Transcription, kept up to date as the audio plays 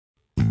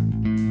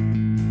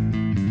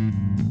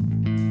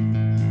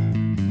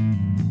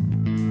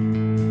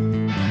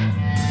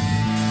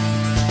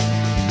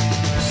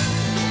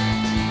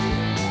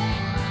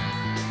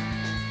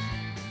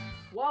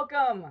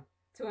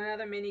to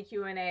another mini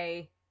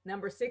Q&A,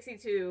 number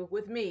 62,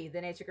 with me,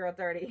 the Nature Girl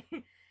 30.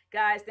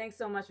 Guys, thanks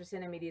so much for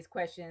sending me these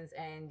questions,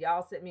 and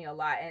y'all sent me a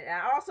lot. And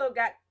I also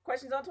got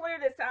questions on Twitter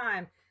this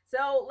time.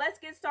 So let's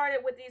get started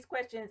with these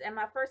questions. And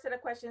my first set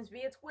of questions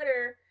via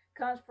Twitter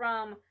comes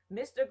from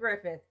Mr.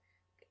 Griffith.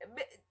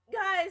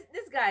 Guys,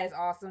 this guy is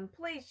awesome.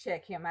 Please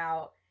check him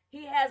out.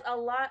 He has a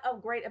lot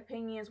of great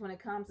opinions when it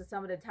comes to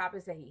some of the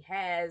topics that he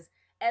has,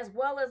 as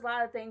well as a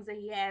lot of things that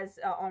he has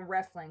on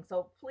wrestling.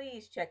 So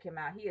please check him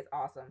out. He is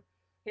awesome.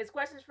 His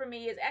questions for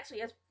me is actually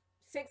has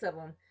six of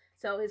them.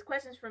 So his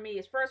questions for me,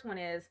 his first one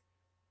is,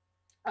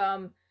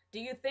 do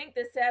you think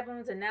the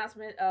Sabu's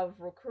announcement of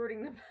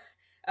recruiting the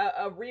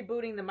of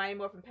rebooting the Mighty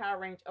Morphin Power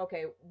Rangers?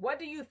 Okay, what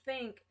do you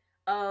think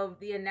of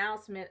the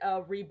announcement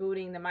of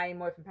rebooting the Mighty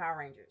Morphin Power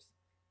Rangers?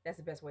 That's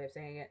the best way of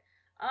saying it.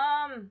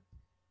 Um,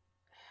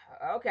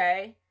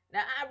 okay.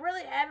 Now I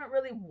really haven't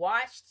really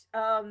watched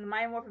the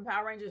Mighty Morphin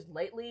Power Rangers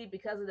lately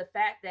because of the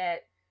fact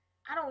that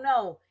I don't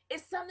know.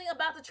 It's something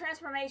about the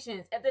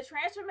transformations. If the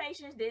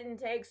transformations didn't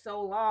take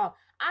so long,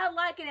 I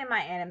like it in my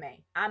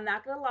anime. I'm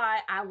not gonna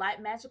lie, I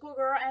like Magical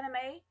Girl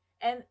anime,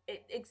 and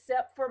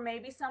except for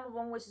maybe some of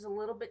them, which is a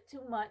little bit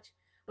too much.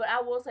 But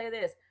I will say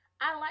this: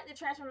 I like the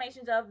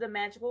transformations of the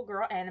Magical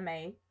Girl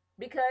anime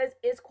because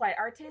it's quite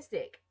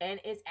artistic and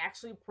it's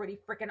actually pretty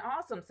freaking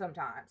awesome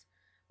sometimes.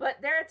 But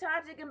there are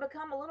times it can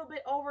become a little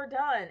bit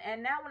overdone,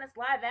 and now when it's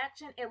live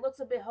action, it looks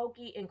a bit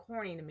hokey and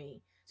corny to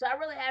me. So I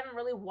really haven't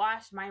really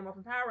watched Mighty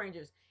Morphin Power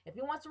Rangers. If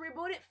he wants to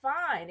reboot it,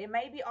 fine. It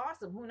may be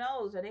awesome. Who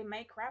knows? Or they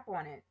may crap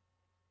on it.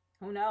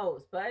 Who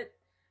knows? But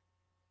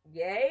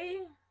yay.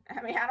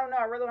 I mean, I don't know.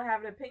 I really don't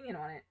have an opinion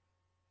on it.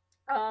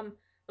 Um,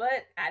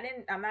 but I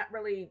didn't. I'm not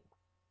really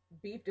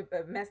beefed,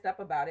 messed up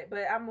about it.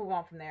 But I'll move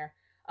on from there.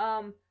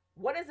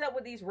 What is up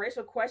with these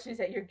racial questions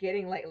that you're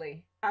getting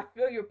lately? I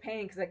feel your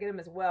pain because I get them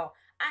as well.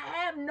 I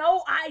have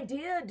no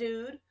idea,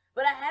 dude.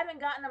 But I haven't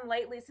gotten them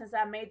lately since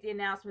I made the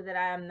announcement that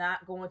I am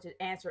not going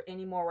to answer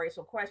any more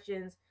racial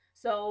questions.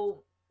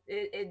 So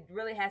it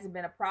really hasn't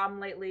been a problem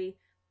lately.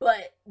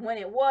 But when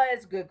it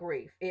was, good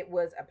grief, it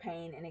was a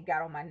pain and it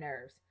got on my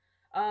nerves.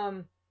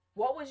 Um,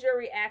 what was your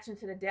reaction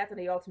to the death of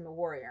the Ultimate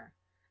Warrior?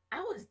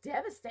 I was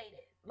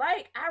devastated.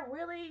 Like I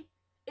really,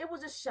 it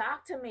was a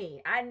shock to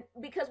me. I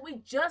because we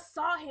just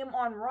saw him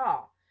on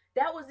Raw.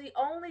 That was the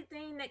only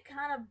thing that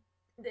kind of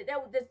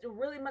that's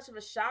really much of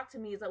a shock to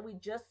me is that we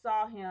just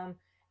saw him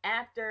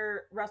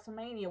after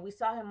WrestleMania. We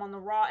saw him on the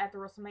Raw after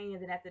WrestleMania.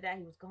 Then after that,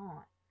 he was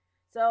gone.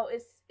 So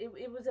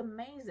it was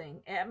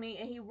amazing. I mean,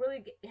 and he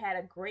really had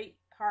a great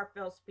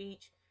heartfelt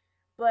speech.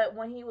 But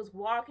when he was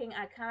walking,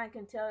 I kind of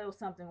can tell there was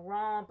something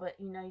wrong. But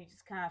you know, you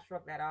just kind of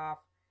shrug that off.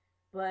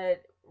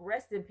 But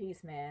rest in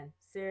peace, man.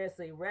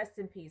 Seriously, rest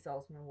in peace,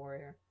 Ultimate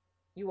Warrior.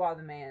 You are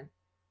the man.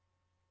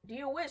 Do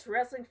you wish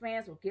wrestling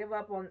fans would give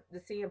up on the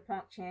CM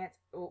Punk chance?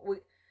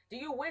 Do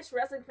you wish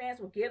wrestling fans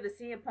would give the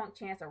CM Punk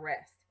chance a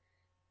rest?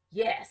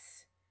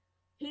 Yes.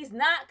 He's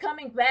not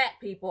coming back,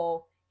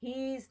 people.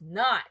 He's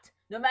not.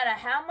 No matter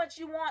how much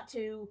you want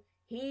to,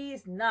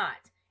 he's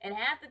not. And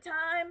half the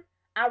time,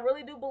 I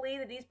really do believe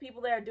that these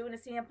people that are doing the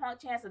CM Punk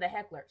chants are the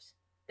hecklers.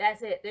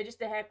 That's it. They're just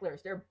the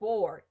hecklers. They're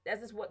bored.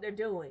 That's just what they're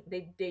doing.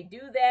 They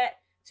do that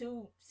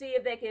to see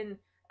if they can,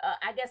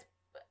 I guess,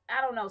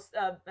 I don't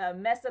know,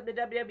 mess up the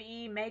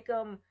WWE, make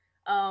them,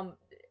 I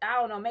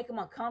don't know, make them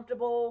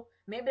uncomfortable.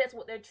 Maybe that's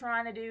what they're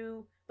trying to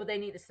do, but they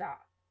need to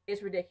stop.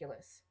 It's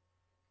ridiculous.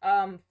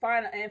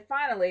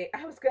 Finally,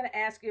 I was going to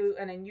ask you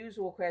an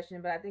unusual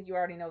question, but I think you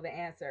already know the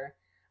answer.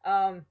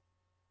 Um,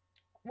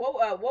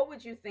 what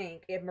would you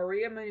think if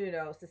Maria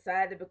Menounos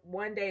decided to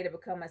one day to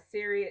become a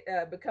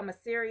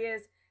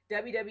serious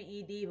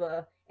WWE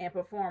diva and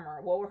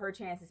performer? What would her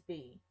chances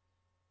be?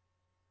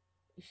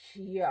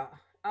 Yeah.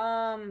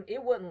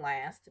 It wouldn't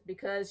last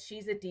because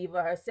she's a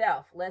diva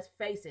herself. Let's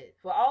face it.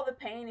 For all the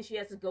pain that she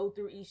has to go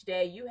through each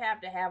day, you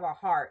have to have a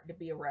heart to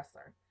be a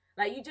wrestler.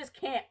 Like you just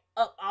can't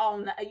up all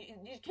night.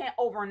 You just can't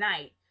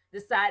overnight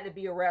decide to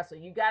be a wrestler.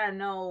 You gotta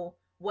know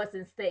what's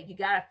in stake. You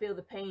gotta feel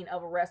the pain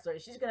of a wrestler.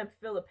 She's gonna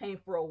feel the pain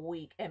for a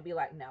week and be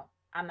like, no,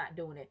 I'm not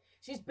doing it.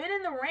 She's been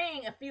in the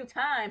ring a few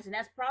times, and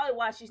that's probably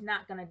why she's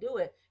not gonna do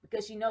it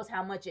because she knows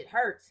how much it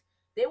hurts.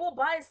 They will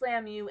body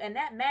slam you, and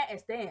that mat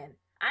is thin.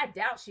 I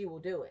doubt she will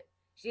do it.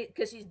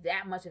 Because she's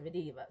that much of a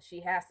diva.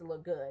 She has to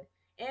look good,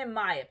 in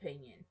my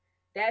opinion.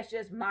 That's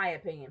just my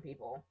opinion,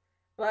 people.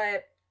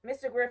 But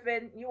Mr.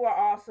 Griffin, you are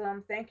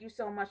awesome. Thank you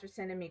so much for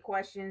sending me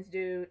questions,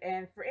 dude.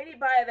 And for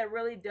anybody that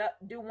really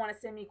do want to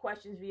send me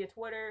questions via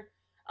Twitter,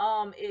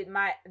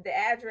 the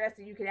address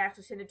that you can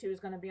actually send it to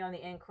is going to be on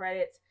the end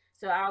credits.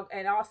 So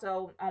and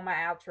also on my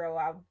outro,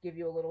 I'll give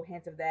you a little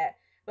hint of that.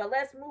 But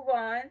let's move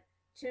on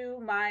to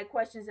my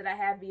questions that I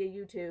have via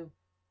YouTube.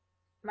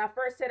 My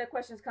first set of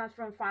questions comes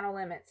from Final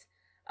Limits.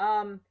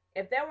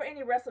 If there were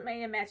any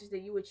WrestleMania matches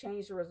that you would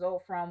change the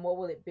result from, what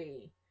would it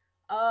be?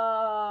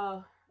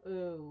 Uh,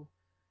 ooh,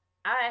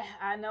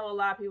 I know a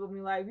lot of people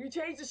be like, you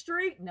change the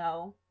streak?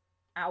 No,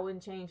 I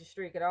wouldn't change the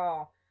streak at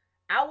all.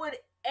 I would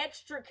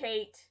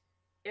extricate.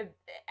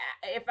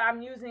 if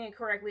I'm using it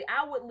correctly,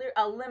 I would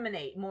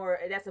eliminate more.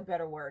 That's a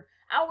better word.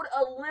 I would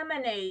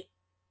eliminate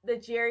the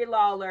Jerry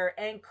Lawler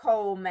and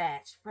Cole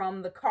match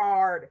from the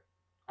card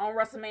on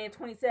WrestleMania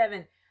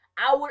 27.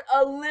 I would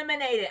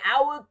eliminate it.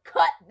 I would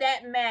cut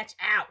that match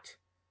out.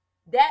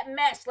 That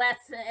match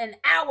lasted an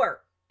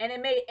hour, and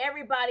it made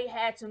everybody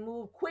had to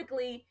move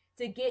quickly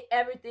to get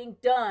everything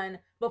done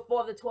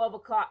before the 12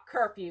 o'clock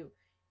curfew.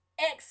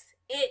 X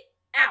it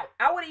out.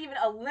 I would even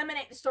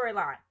eliminate the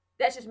storyline.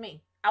 That's just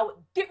me. I would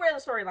get rid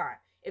of the storyline.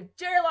 If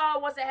Jerry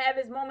Lawler wants to have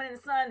his moment in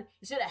the sun,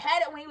 he should have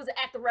had it when he was an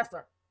active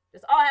wrestler.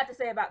 That's all I have to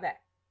say about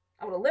that.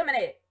 I would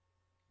eliminate it.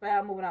 But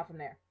I'm moving on from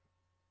there.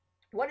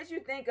 What did you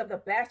think of the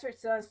Bastard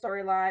Son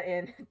storyline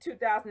in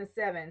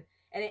 2007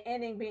 and it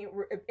ending being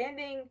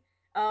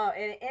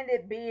and it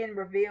ended being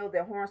revealed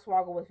that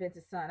Hornswoggle was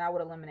Vince's son? I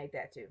would eliminate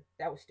that too.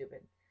 That was stupid.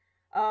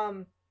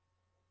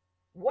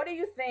 What do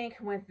you think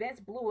when Vince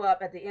blew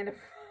up at the end of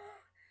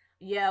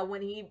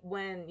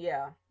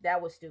yeah,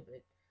 that was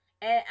stupid.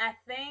 And I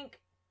think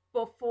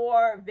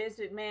before Vince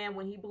McMahon,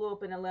 when he blew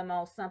up in a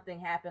limo,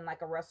 something happened,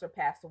 like a wrestler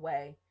passed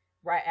away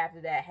right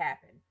after that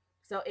happened.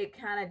 So it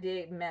kind of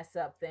did mess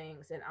up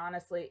things. And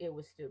honestly, it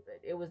was stupid.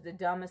 It was the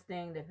dumbest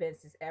thing that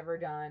Vince has ever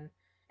done.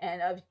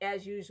 And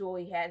as usual,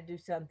 he had to do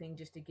something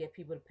just to get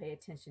people to pay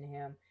attention to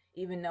him,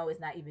 even though it's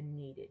not even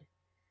needed.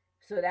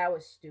 So that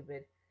was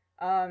stupid.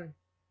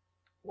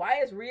 Why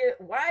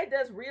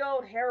does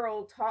real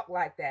Harold talk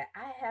like that?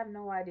 I have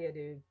no idea,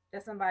 dude.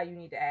 That's somebody you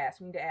need to ask.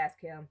 You need to ask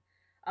him.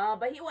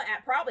 But he will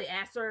probably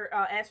answer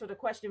the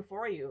question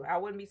for you. I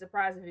wouldn't be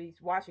surprised if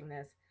he's watching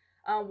this.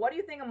 What do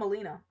you think of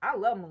Melina? I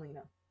love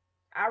Melina.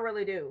 I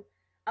really do.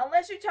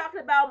 Unless you're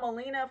talking about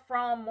Melina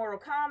from Mortal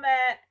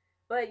Kombat,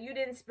 but you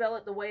didn't spell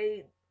it the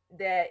way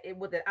that it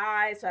with the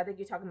I, so I think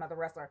you're talking about the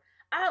wrestler.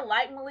 I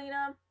like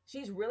Melina.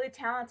 She's really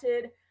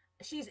talented.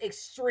 She's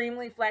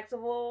extremely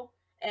flexible,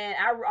 and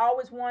I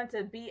always wanted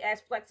to be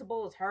as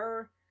flexible as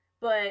her.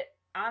 But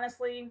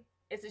honestly,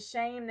 it's a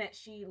shame that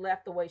she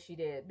left the way she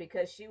did,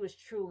 because she was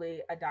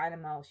truly a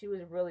dynamo. She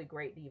was a really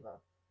great diva,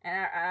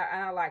 and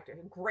I liked her.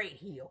 Great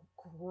heel,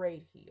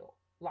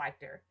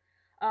 liked her.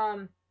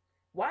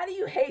 Why do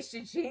you hate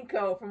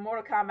Shujinko from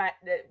Mortal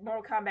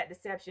Kombat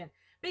Deception?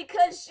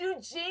 Because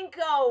Shujinko,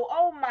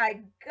 oh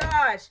my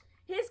gosh,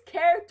 his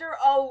character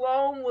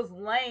alone was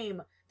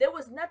lame. There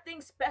was nothing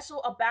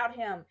special about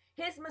him.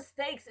 His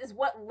mistakes is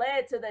what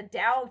led to the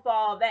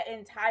downfall of that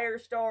entire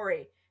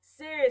story.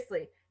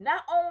 Seriously.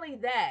 Not only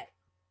that,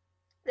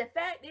 the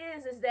fact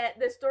is that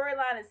the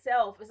storyline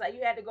itself is like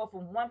you had to go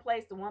from one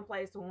place to one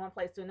place to one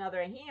place to another,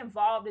 and he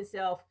involved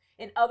himself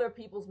in other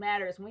people's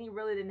matters when he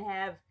really didn't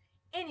have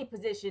any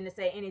position to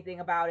say anything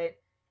about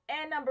it.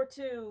 And number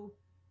two,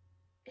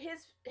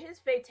 his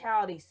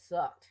fatality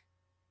sucked.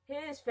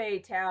 His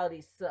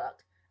fatality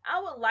sucked. I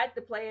would like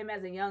to play him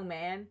as a young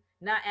man,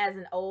 not as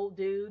an old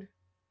dude.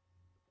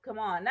 Come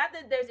on. Not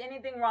that there's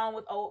anything wrong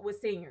with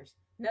seniors.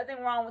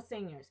 Nothing wrong with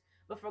seniors.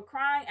 But for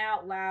crying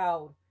out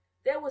loud,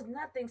 there was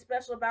nothing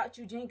special about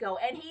Shujinko,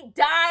 and he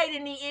died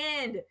in the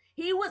end.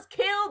 He was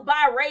killed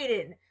by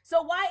Raiden.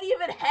 So why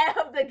even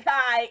have the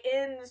guy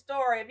in the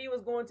story if he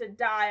was going to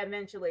die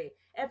eventually?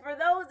 And for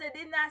those that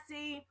did not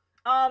see,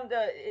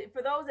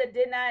 for those that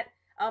did not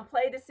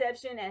play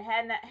Deception and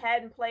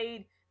hadn't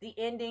played the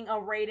ending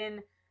of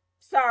Raiden,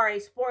 sorry,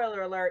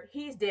 spoiler alert,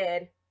 he's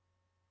dead.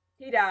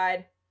 He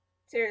died.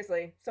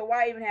 Seriously. So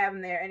why even have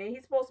him there? And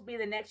he's supposed to be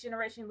the next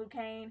generation Liu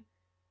Kang?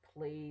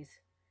 Please.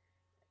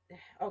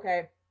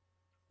 Okay.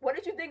 What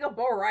did you think of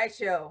Bo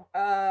Raicho?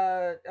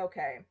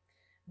 Okay.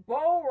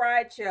 Bo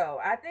Raicho.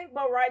 I think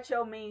Bo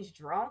Raicho means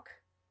drunk.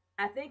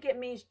 I think it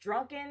means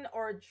drunken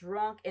or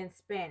drunk in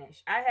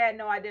Spanish. I had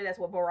no idea that's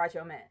what Bo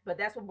Raicho meant, but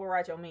that's what Bo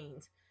Raicho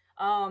means.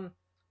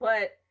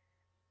 But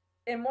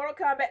in Mortal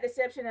Kombat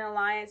Deception and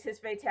Alliance, his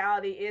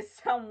fatality is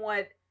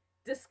somewhat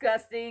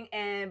disgusting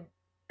and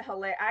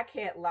hilarious. I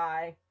can't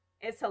lie.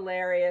 It's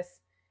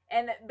hilarious.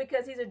 And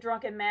because he's a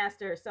drunken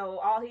master, so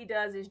all he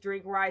does is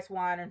drink rice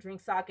wine or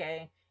drink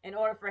sake in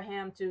order for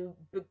him to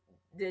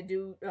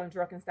do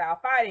drunken style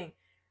fighting.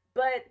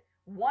 But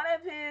one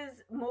of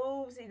his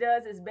moves he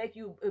does is make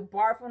you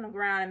barf on the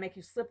ground and make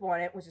you slip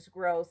on it, which is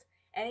gross.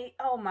 And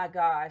oh my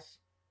gosh,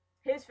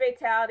 his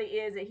fatality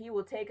is that he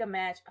will take a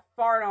match,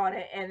 fart on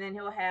it, and then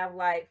he'll have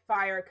like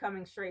fire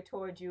coming straight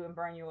towards you and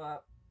burn you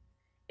up.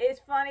 It's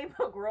funny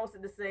but gross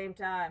at the same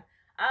time.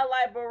 I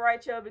like Bo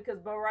Raicho because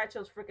Bo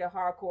Raicho's freaking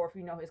hardcore if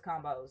you know his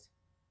combos.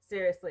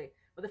 Seriously.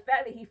 But the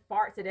fact that he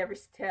farts at every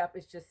step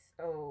is just,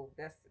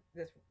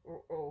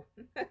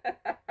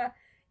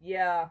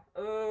 yeah,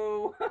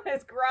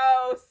 it's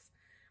gross.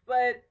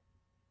 But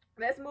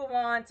let's move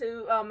on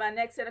to my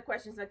next set of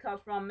questions that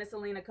comes from Miss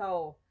Elena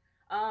Cole.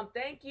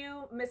 Thank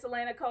you, Miss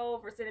Elena Cole,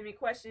 for sending me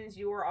questions.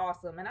 You were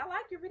awesome, and I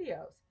like your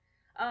videos.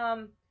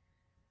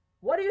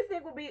 What do you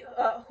think will be?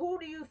 Who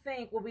do you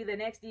think will be the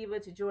next diva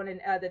to join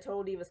the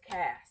Total Divas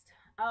cast?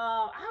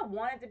 I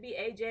want it to be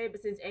AJ,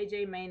 but since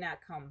AJ may not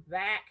come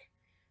back,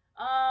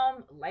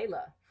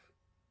 Layla.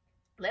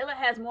 Layla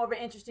has more of an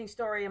interesting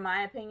story, in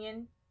my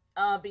opinion.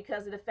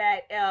 because of the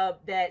fact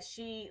that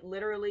she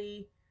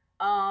literally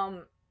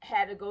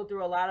had to go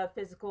through a lot of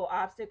physical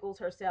obstacles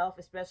herself,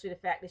 especially the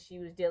fact that she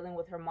was dealing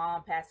with her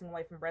mom passing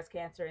away from breast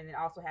cancer and then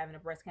also having a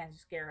breast cancer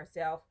scare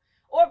herself.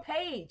 Or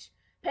Paige.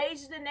 Paige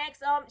is the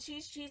next.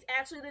 She's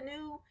actually the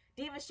new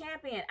Divas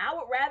champion. I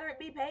would rather it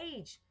be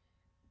Paige.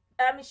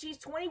 I mean, she's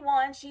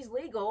 21. She's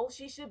legal.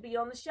 She should be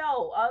on the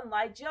show.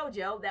 Unlike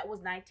JoJo, that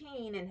was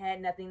 19 and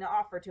had nothing to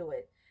offer to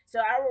it. So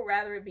I would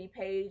rather it be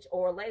Paige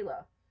or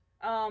Layla.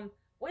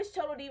 Which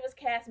Total Divas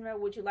cast member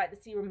would you like to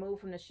see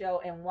removed from the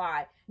show and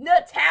why?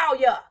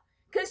 Natalya!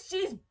 Because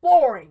she's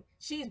boring.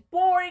 She's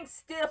boring,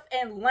 stiff,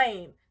 and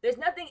lame. There's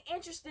nothing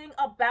interesting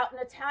about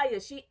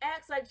Natalya. She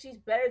acts like she's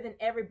better than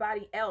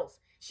everybody else.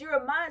 She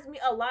reminds me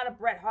a lot of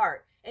Bret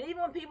Hart. And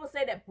even when people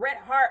say that Bret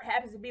Hart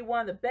happens to be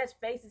one of the best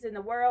faces in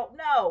the world,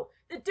 no.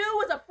 The dude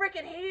was a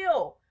freaking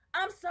heel.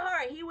 I'm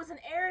sorry. He was an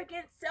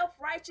arrogant,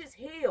 self-righteous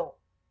heel.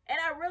 And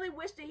I really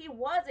wish that he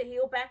was a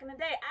heel back in the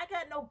day. I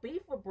got no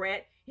beef with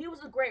Bret. He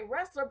was a great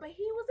wrestler, but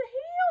he was a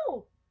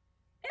heel.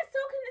 And so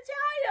can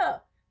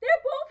Natalya.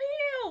 They're both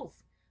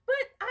heels.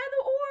 But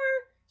either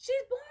or,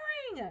 she's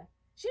boring.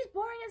 She's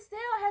boring and stale,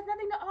 has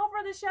nothing to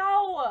offer the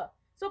show.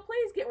 So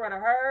please get rid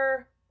of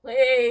her.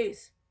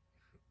 Please.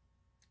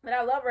 But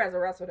I love her as a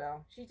wrestler,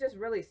 though. She just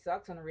really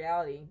sucks on the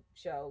reality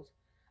shows.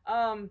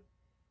 Do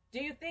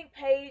you think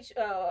Paige?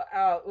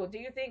 Do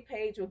you think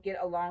Paige will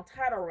get a long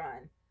title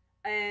run?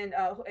 And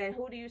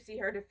who do you see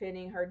her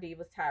defending her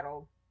Divas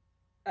title?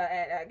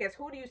 And I guess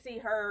who do you see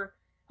her?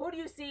 Who do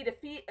you see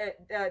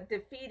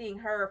defeating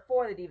her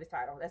for the Divas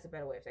title? That's a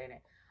better way of saying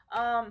it.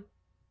 I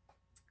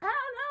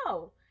don't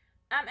know.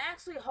 I'm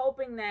actually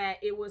hoping that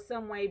it would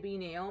some way be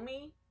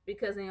Naomi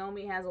because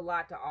Naomi has a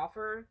lot to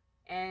offer,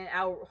 and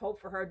I would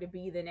hope for her to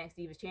be the next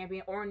Divas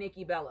champion or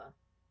Nikki Bella.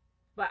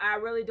 But I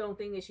really don't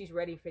think that she's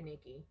ready for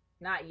Nikki,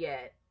 not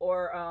yet.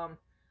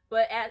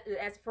 But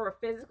as for a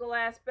physical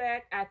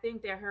aspect, I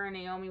think that her and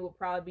Naomi will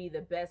probably be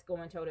the best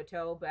going toe to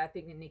toe. But I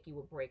think that Nikki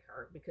will break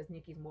her because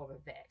Nikki's more of a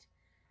vet.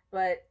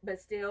 But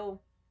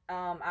still,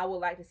 I would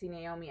like to see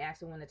Naomi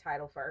actually win the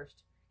title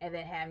first, and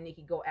then have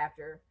Nikki go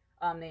after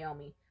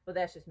Naomi. But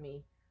that's just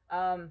me.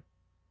 But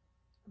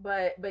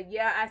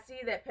yeah, I see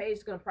that Paige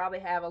is gonna probably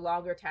have a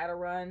longer title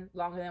run,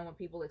 longer than what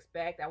people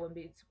expect. I wouldn't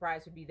be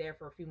surprised to be there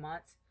for a few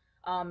months,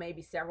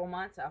 maybe several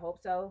months. I hope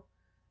so.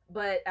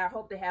 But I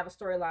hope they have a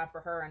storyline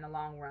for her in the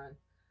long run.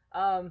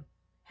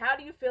 How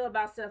do you feel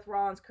about Seth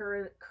Rollins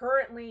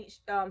currently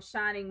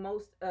shining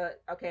most?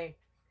 Okay,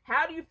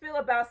 how do you feel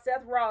about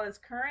Seth Rollins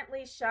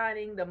currently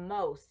shining the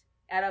most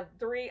out of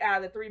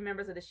the three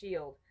members of the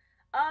Shield?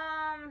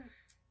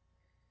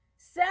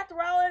 Seth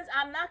Rollins,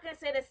 I'm not going to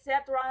say that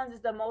Seth Rollins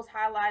is the most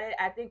highlighted.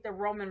 I think the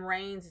Roman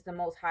Reigns is the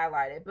most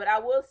highlighted. But I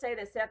will say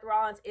that Seth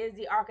Rollins is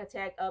the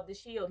architect of the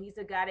Shield. He's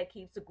the guy that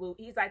keeps the glue.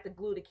 He's like the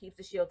glue that keeps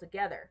the Shield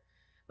together.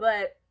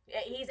 But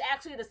he's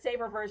actually the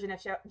safer version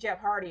of Jeff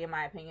Hardy, in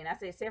my opinion. I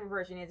say safer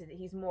version is that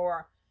he's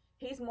more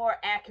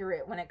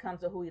accurate when it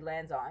comes to who he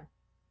lands on.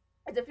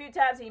 It's a few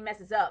times he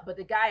messes up, but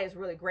the guy is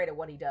really great at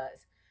what he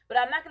does. But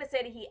I'm not going to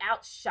say that he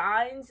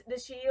outshines the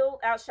Shield,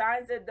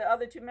 outshines the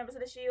other two members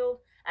of the Shield.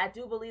 I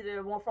do believe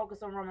they're more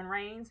focused on Roman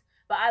Reigns,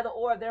 but either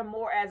or, they're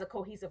more as a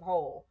cohesive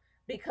whole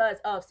because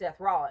of Seth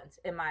Rollins,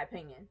 in my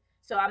opinion.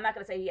 So I'm not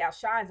going to say he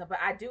outshines him, but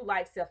I do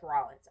like Seth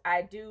Rollins.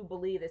 I do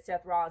believe that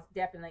Seth Rollins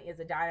definitely is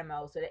a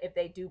dynamo, so that if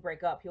they do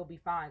break up, he'll be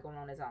fine going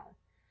on his own.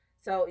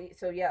 So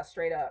yeah,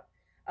 straight up.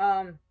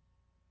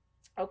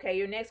 Okay,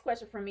 your next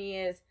question for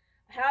me is,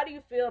 how do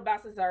you feel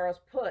about Cesaro's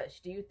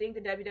push? Do you think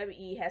the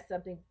WWE has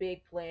something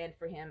big planned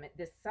for him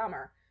this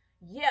summer?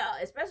 Yeah,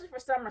 especially for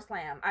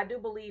SummerSlam. I do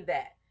believe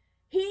that.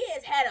 He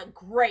has had a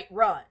great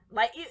run.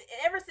 Like,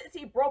 ever since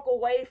he broke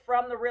away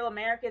from the Real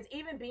Americans,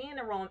 even being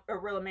the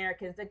Real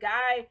Americans, the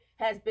guy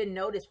has been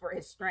noticed for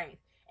his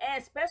strength.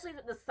 And especially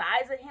the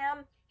size of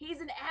him,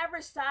 he's an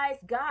average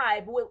sized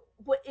guy, but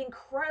with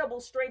incredible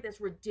strength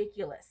that's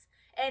ridiculous.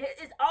 And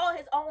it's all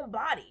his own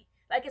body.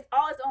 Like, it's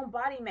all his own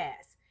body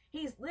mass.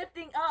 He's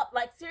lifting up,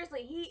 like,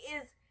 seriously,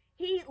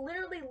 he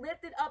literally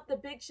lifted up the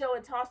Big Show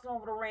and tossed him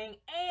over the ring.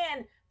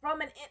 And from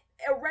an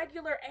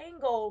irregular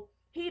angle,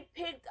 he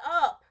picked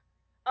up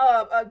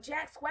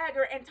Jack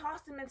Swagger and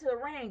tossed him into the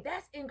ring.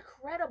 That's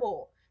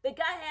incredible. The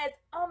guy has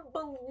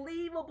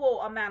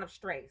unbelievable amount of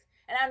strength.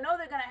 And I know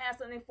they're gonna have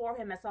something for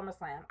him at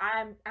SummerSlam.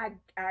 I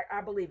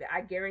believe it.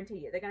 I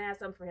guarantee it. They're gonna have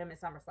something for him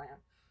at SummerSlam,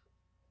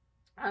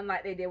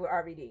 unlike they did with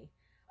RVD.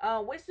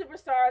 Which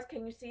superstars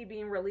can you see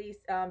being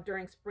released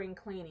during spring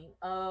cleaning?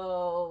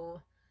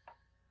 Oh,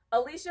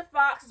 Alicia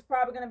Fox is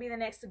probably going to be the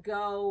next to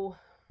go.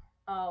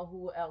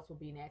 Who else will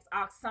be next?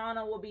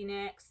 Oksana will be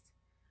next.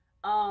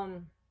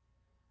 I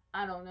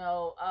don't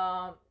know.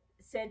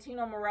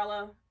 Santino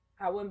Marella.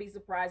 I wouldn't be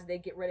surprised if they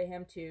get rid of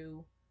him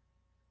too.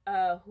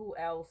 Who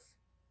else?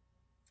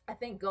 I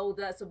think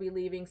Goldust will be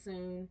leaving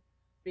soon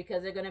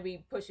because they're going to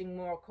be pushing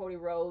more Cody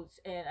Rhodes,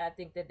 and I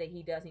think that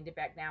he does need to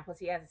back down. Plus,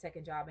 he has a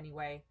second job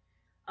anyway.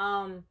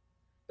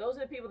 Those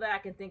are the people that I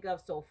can think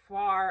of so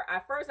far.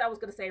 At first, I was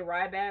going to say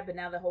Ryback, but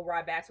now the whole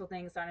Ryback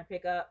thing is starting to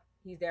pick up.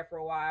 He's there for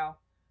a while.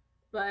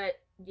 But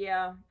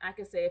Yeah, I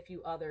could say a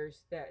few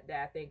others that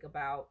I think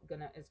about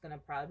gonna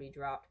probably be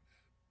dropped.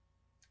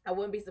 I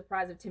wouldn't be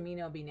surprised if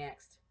Tamina be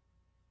next.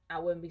 I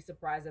wouldn't be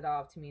surprised at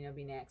all if Tamina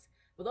be next.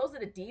 But those are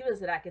the divas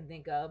that I can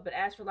think of. But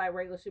as for like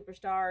regular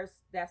superstars,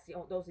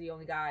 those are the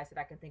only guys that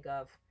I can think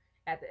of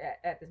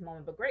at this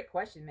moment. But great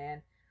question,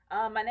 man.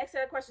 My next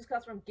set of questions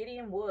comes from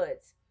Gideon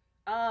Woods.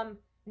 Um,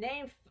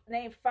 name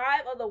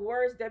five of the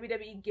worst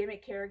WWE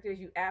gimmick characters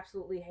you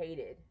absolutely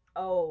hated.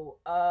 Oh,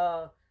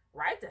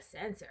 right to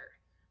censor.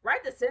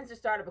 Right to censor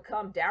started to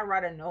become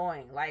downright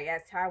annoying. Like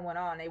as time went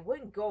on, they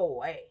wouldn't go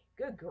away.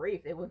 Good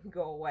grief, they wouldn't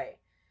go away.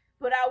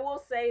 But I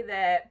will say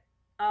that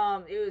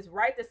it was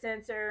right to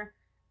censor.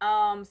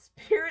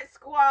 Spirit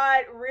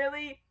Squad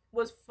really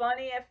was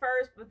funny at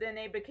first, but then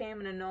they became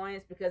an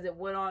annoyance because it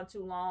went on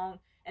too long.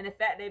 And in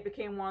fact, they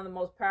became one of the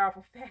most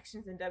powerful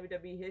factions in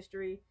WWE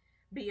history.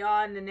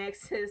 Beyond the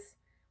Nexus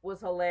was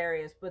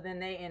hilarious, but then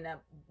they end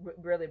up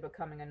really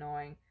becoming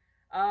annoying.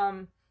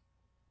 Um,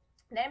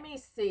 Let me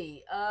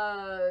see.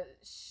 Well,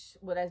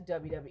 that's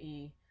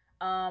WWE.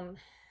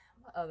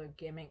 What other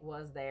gimmick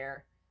was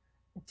there?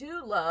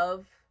 Dude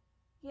Love,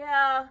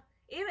 yeah.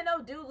 Even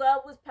though Dude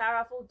Love was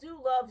powerful,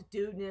 Dude Love's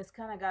dudeness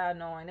kind of got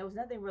annoying. There was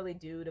nothing really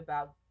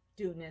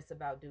dudeness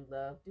about Dude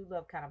Love. Dude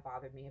Love kind of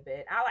bothered me a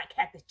bit. I like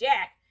Cactus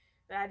Jack,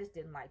 but I just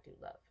didn't like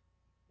Dude Love.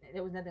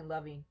 There was nothing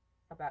loving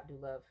about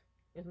Dude Love.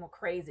 It was more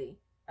crazy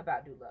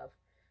about Dude Love.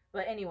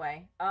 But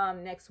anyway,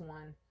 next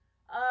one.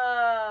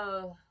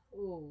 Uh,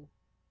 ooh,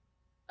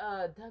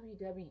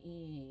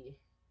 WWE.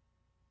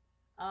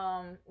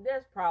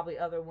 There's probably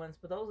other ones,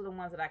 but those are the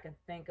ones that I can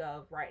think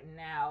of right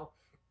now.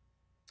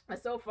 And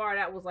so far,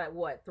 that was like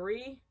what,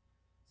 three?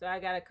 So I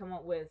got to come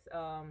up with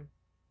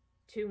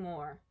two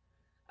more.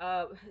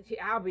 Uh,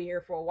 I'll be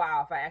here for a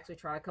while if I actually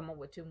try to come up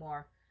with two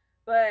more.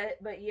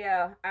 But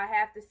yeah, I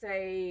have to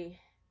say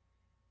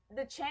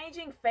the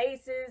changing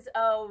faces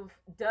of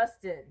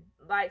Dustin.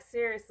 Like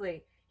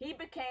seriously, he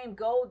became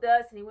Gold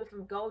Dust, and he went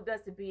from Gold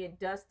Dust to being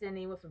Dustin. And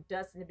he went from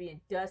Dustin to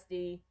being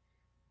Dusty.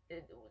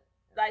 It,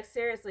 like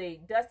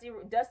seriously,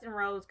 Dustin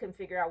Rhodes couldn't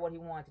figure out what he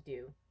wanted to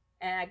do.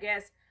 And I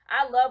guess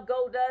I love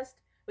Gold Dust,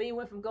 but he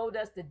went from Gold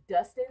Dust to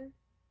Dustin.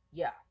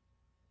 Yeah,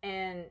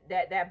 and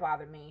that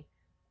bothered me.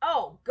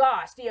 Oh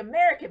gosh, the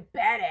American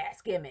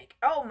Badass gimmick.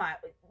 Oh my,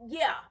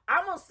 yeah,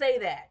 I'm gonna say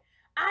that.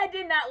 I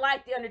did not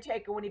like the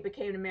Undertaker when he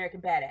became an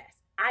American Badass.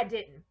 I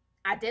didn't.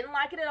 I didn't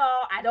like it at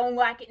all. I don't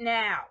like it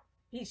now.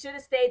 He should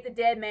have stayed the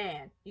dead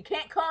man. You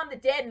can't call him the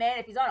dead man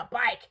if he's on a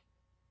bike.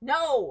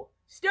 No,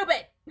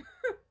 stupid.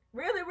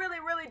 Really, really,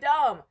 really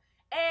dumb.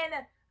 And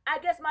I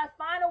guess my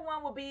final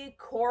one would be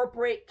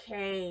Corporate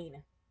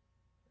Kane.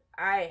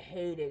 I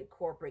hated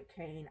Corporate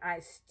Kane.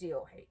 I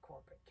still hate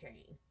Corporate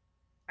Kane.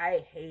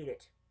 I hate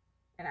it.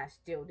 And I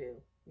still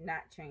do.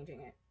 Not changing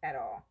it at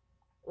all.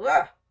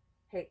 Ugh.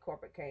 Hate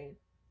Corporate Kane.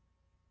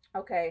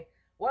 Okay.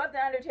 What if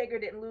The Undertaker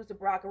didn't lose to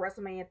Brock at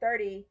WrestleMania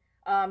 30?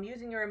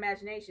 Using your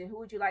imagination, who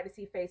would you like to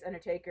see face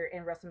Undertaker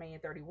in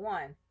WrestleMania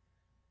 31?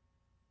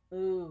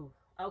 Ooh,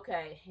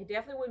 okay. It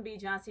definitely wouldn't be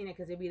John Cena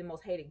because he'd be the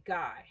most hated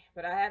guy.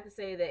 But I have to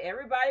say that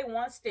everybody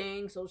wants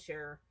Sting, so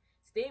sure.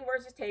 Sting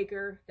versus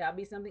Taker, that'll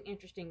be something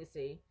interesting to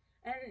see.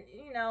 And,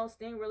 you know,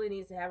 Sting really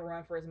needs to have a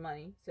run for his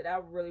money. So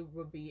that really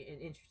would be an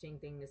interesting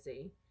thing to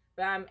see.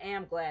 But I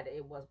am glad that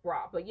it was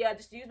Brock. But yeah,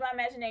 just use my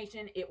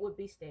imagination, it would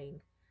be Sting.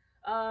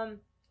 Um,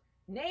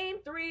 Name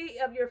three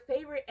of your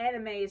favorite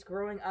animes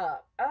growing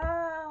up.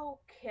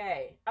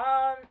 Okay.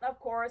 Of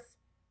course.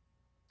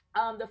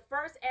 The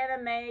first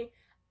anime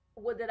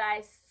that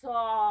I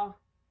saw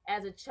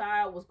as a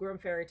child was Grim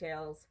Fairy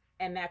Tales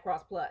and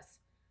Macross Plus,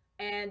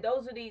 and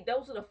those are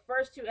the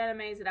first two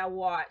animes that I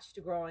watched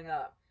growing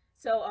up.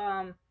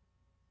 So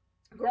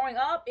growing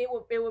up, it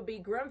would be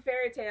Grim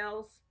Fairy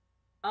Tales,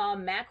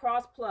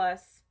 Macross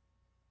Plus,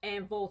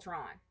 and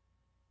Voltron.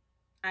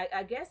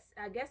 I guess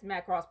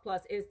Macross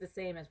Plus is the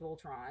same as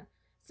Voltron.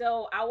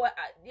 So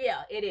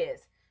yeah, it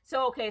is.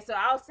 So okay, so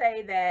I'll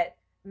say that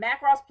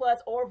Macross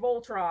Plus or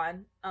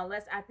Voltron,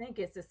 unless I think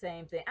it's the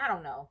same thing. I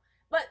don't know,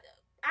 but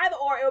either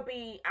or it'll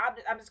be.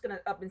 I'm just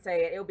gonna up and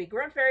say it. It'll be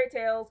Grim Fairy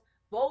Tales,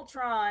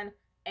 Voltron,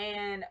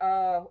 and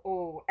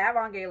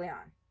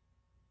Evangelion.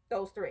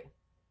 Those three.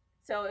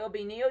 So it'll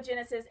be Neo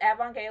Genesis,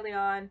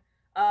 Evangelion,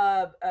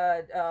 uh,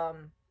 uh,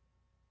 um,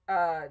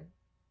 uh,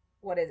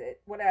 what is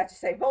it? What did I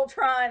just say?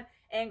 Voltron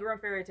and Grim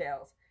Fairy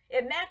Tales.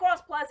 If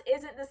Macross Plus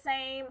isn't the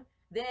same,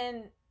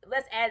 then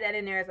let's add that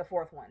in there as a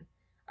fourth one.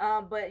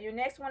 But your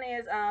next one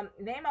is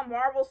name a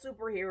Marvel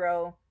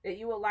superhero that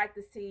you would like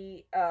to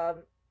see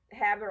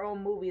have their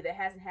own movie that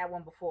hasn't had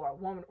one before.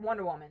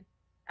 Wonder Woman.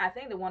 I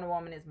think the Wonder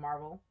Woman is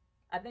Marvel.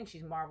 I think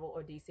she's Marvel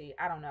or DC.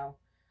 I don't know.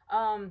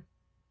 Um,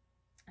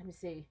 Let me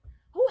see.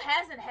 Who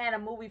hasn't had a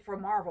movie for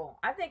Marvel?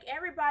 I think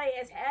everybody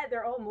has had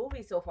their own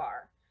movie so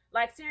far.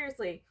 Like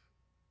seriously,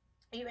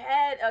 you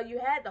had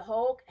the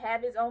Hulk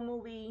have his own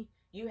movie.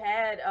 You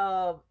had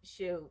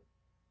shoot.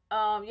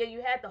 Yeah,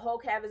 you had the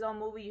Hulk have his own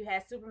movie. You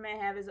had Superman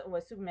have his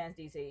Superman's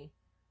DC.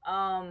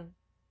 Um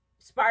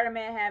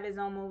Spider-Man have his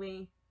own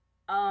movie.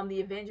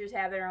 The Avengers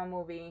have their own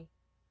movie.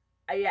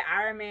 Yeah,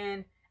 Iron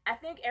Man. I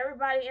think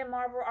everybody in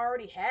Marvel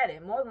already had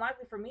it. More than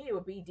likely for me, it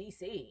would be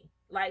DC.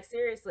 Like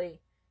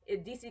seriously,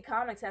 DC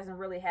Comics hasn't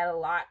really had a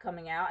lot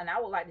coming out, and I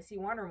would like to see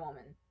Wonder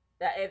Woman.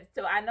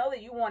 So I know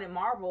that you wanted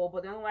Marvel,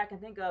 but the only one I can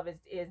think of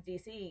is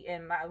DC,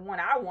 and my one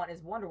I want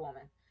is Wonder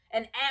Woman,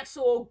 an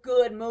actual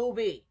good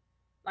movie.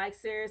 Like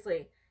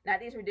seriously, not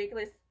these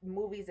ridiculous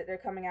movies that they're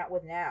coming out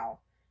with now.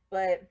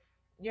 But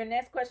your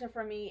next question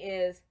for me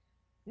is,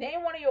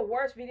 name one of your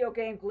worst video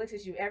game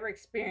glitches you've ever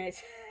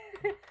experienced.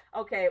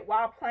 Okay,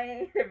 while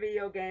playing the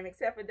video game,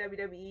 except for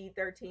WWE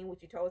 13,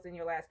 which you told us in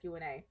your last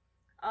Q&A.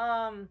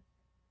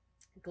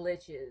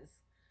 Glitches.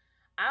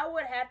 I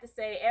would have to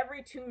say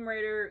every Tomb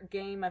Raider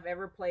game I've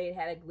ever played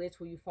had a glitch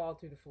where you fall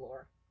through the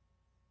floor.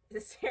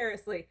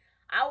 Seriously,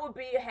 I would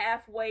be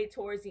halfway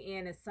towards the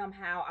end and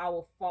somehow I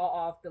will fall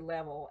off the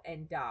level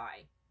and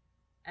die.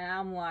 And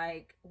I'm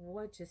like,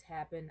 what just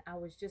happened? I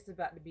was just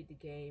about to beat the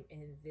game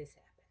and this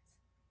happens.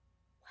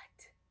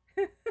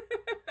 What?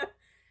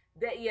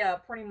 That, yeah,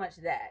 pretty much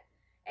that.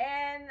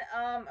 And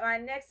my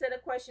next set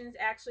of questions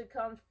actually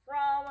comes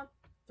from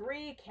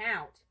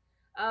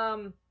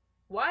 3Count.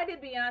 Why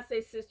did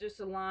Beyonce's sister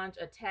Solange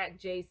attack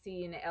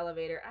JC in the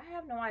elevator? I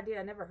have no idea.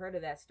 I never heard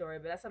of that story,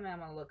 but that's something I'm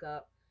gonna look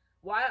up.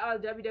 Why are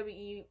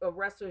WWE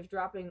wrestlers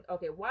dropping?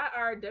 Okay, why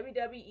are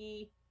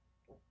WWE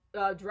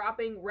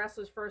dropping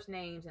wrestlers' first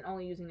names and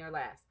only using their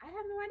last? I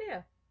have no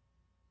idea.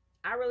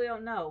 I really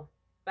don't know,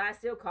 but I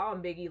still call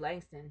him Big E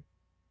Langston.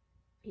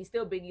 He's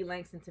still Big E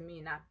Langston to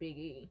me, not Big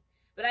E.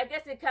 But I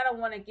guess it kind of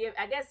want to give.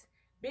 I guess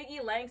Big E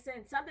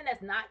Langston something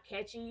that's not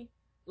catchy,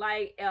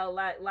 like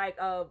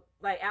Alexander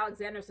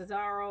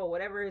Cesaro or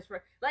whatever his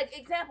first. Like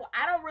example,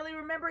 I don't really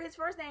remember his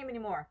first name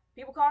anymore.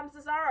 People call him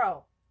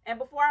Cesaro, and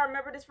before I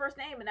remembered his first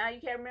name, and now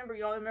you can't remember.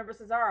 You only remember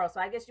Cesaro.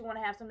 So I guess you want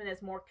to have something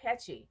that's more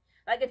catchy.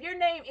 Like if your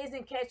name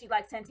isn't catchy,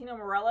 like Santino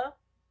Marella,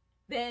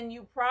 then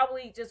you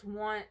probably just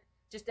want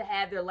just to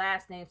have their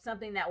last name,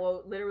 something that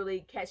will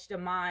literally catch the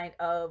mind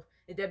of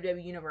the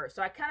WWE universe.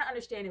 So I kind of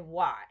understand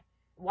why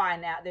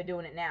now they're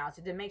doing it now,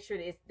 so to make sure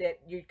that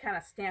you're kind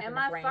of stamping. And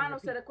my final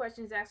set of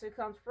questions actually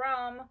comes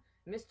from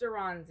Mr.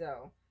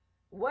 Ronzo.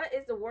 What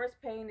is the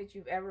worst pain that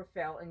you've ever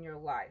felt in your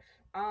life?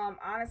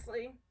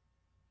 Honestly,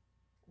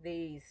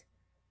 these,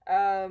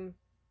 not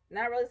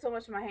really so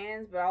much my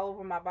hands, but all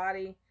over my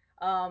body.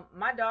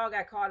 My dog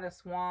got caught in a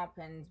swamp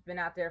and's been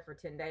out there for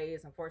 10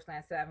 days. Unfortunately,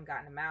 I still haven't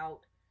gotten him out.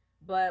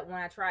 But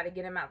when I tried to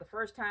get him out the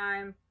first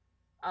time,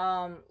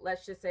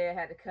 let's just say I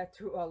had to cut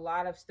through a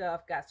lot of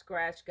stuff, got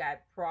scratched,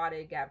 got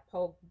prodded, got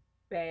poked,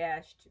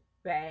 bashed,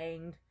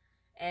 banged,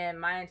 and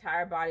my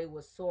entire body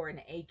was sore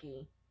and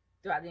achy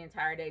throughout the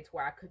entire day to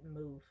where I couldn't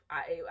move.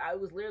 I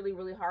was literally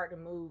really hard to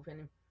move,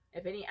 and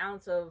if any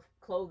ounce of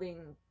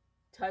clothing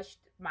touched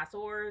my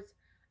sores,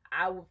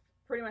 I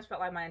pretty much felt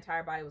like my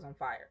entire body was on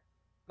fire.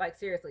 Like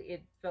seriously,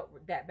 it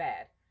felt that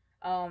bad.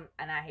 And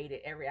I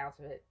hated every ounce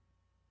of it.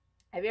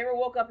 Have you ever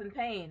woke up in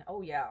pain?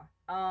 Oh yeah.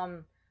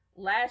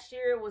 Last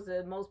year was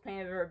the most pain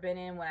I've ever been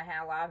in when I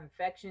had a lot of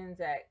infections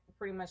that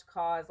pretty much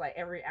caused like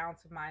every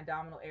ounce of my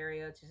abdominal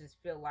area to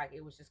just feel like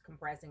it was just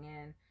compressing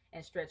in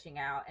and stretching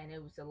out, and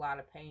it was a lot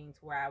of pain to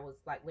where I was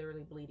like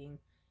literally bleeding.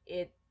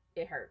 It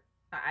hurt.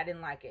 I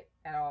didn't like it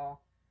at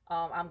all.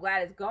 I'm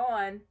glad it's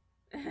gone.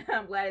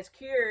 I'm glad it's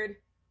cured.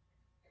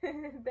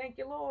 Thank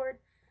you, Lord.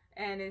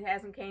 And it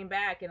hasn't came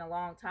back in a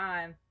long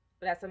time.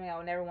 But that's something I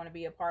would never want to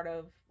be a part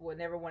of. Would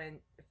never want to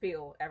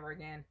feel ever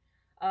again.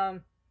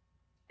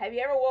 Have you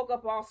ever woke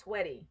up all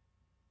sweaty?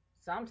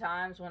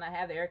 Sometimes when I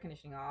have the air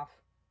conditioning off.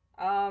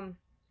 Oh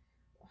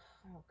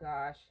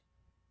gosh.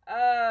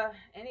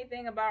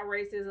 Anything about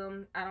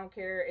racism, I don't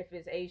care if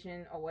it's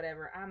Asian or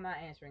whatever, I'm not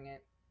answering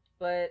it.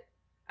 But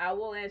I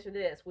will answer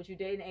this. Would you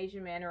date an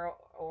Asian man or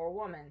a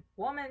woman?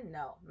 Woman?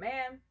 No.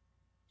 Man?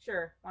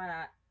 Sure, why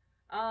not?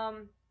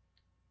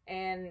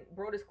 And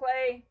Brodus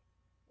Clay,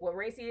 what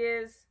race he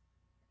is,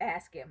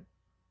 ask him.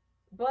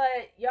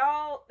 But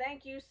y'all,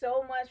 thank you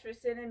so much for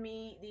sending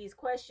me these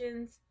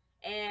questions.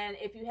 And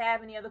if you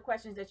have any other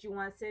questions that you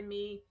want to send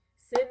me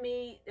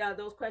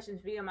those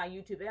questions via my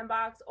YouTube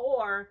inbox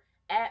or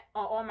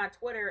on my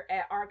Twitter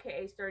at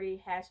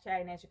RKH30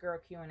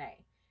 #NatureGirlQ&A.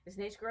 This is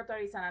Nature Girl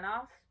 30 signing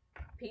off.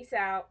 Peace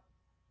out.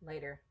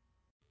 Later.